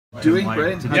Doing like,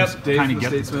 great. to Yep. just kind of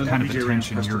get the Statesman, kind of BJ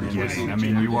attention you're getting. I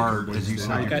mean, you are, as you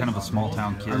said, you're kind of a small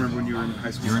town kid. I remember when you were in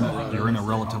high school. You're in a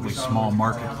relatively small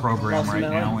market program right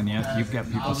now, and yet you've got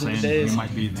people saying you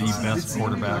might be the best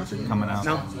quarterback coming out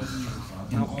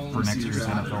for next year's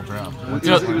NFL draft. You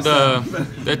know,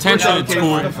 the attention at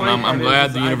school, I'm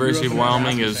glad the University of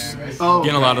Wyoming is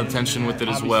getting a lot of attention with it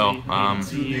as well.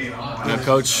 You know,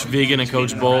 Coach Vegan and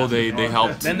Coach Bull, they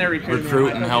helped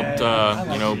recruit and helped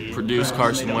you know, produce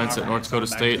Carson Wentz at North Dakota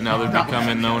State, and now they're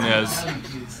becoming known as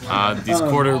these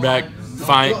quarterback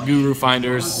guru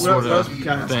finders sort of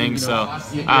thing. So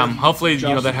hopefully, you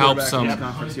know, that helps some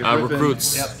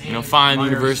recruits, you know, find the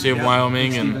University of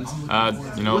Wyoming and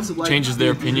you know, changes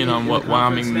their opinion on what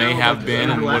Wyoming may have been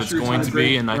and what it's going to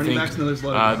be. And I think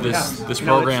this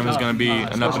program is going to be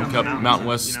an up and coming Mountain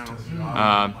West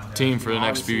team for the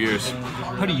next few years.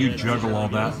 How do you juggle all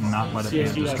that and not let it be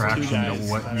a distraction to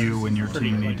what you and your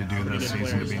team need to do this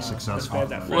season to be successful?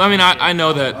 Well, I mean, I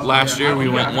know that last year we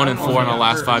went 1-4 in our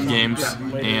last 5 games,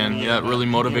 and yeah, that really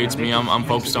motivates me. I'm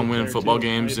focused on winning football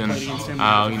games, and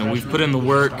you know, we've put in the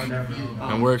work,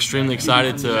 and we're extremely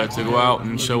excited to go out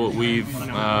and show what we've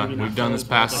done this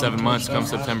past 7 months come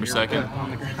September 2nd.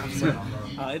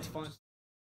 It's fun.